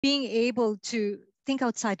being able to think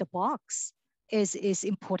outside the box is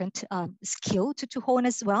important skill to hone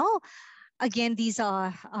as well. Again, these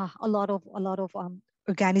are a lot of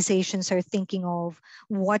organizations are thinking of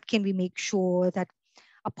what can we make sure that,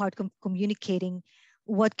 apart from communicating,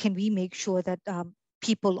 what can we make sure that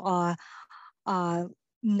people are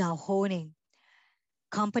now honing.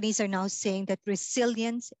 Companies are now saying that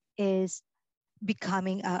resilience is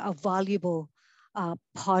becoming a valuable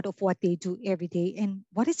part of what they do every day. And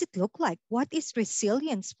what does it look like? What is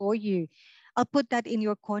resilience for you? I'll put that in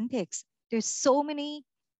your context. There's so many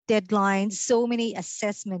deadlines, so many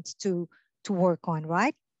assessments to work on,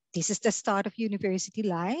 right? This is the start of university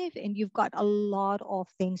life, and you've got a lot of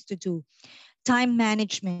things to do. Time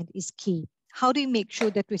management is key. How do you make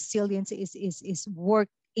sure that resilience is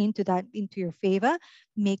worked into that, into your favor?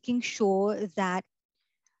 Making sure that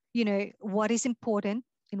what is important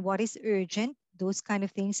and what is urgent, those kind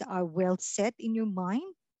of things are well set in your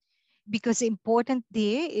mind, because important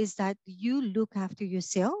there is that you look after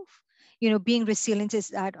yourself. Being resilient is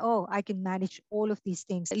that, oh, I can manage all of these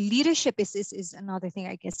things. Leadership is another thing,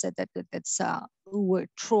 I guess, that's we're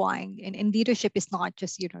trying. And leadership is not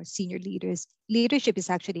just senior leaders. Leadership is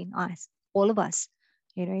actually in us, all of us,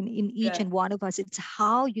 in each and one of us. It's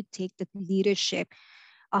how you take the leadership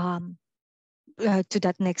um, to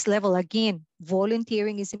that next level. Again,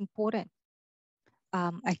 volunteering is important.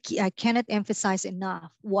 I cannot emphasize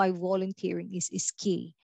enough why volunteering is key.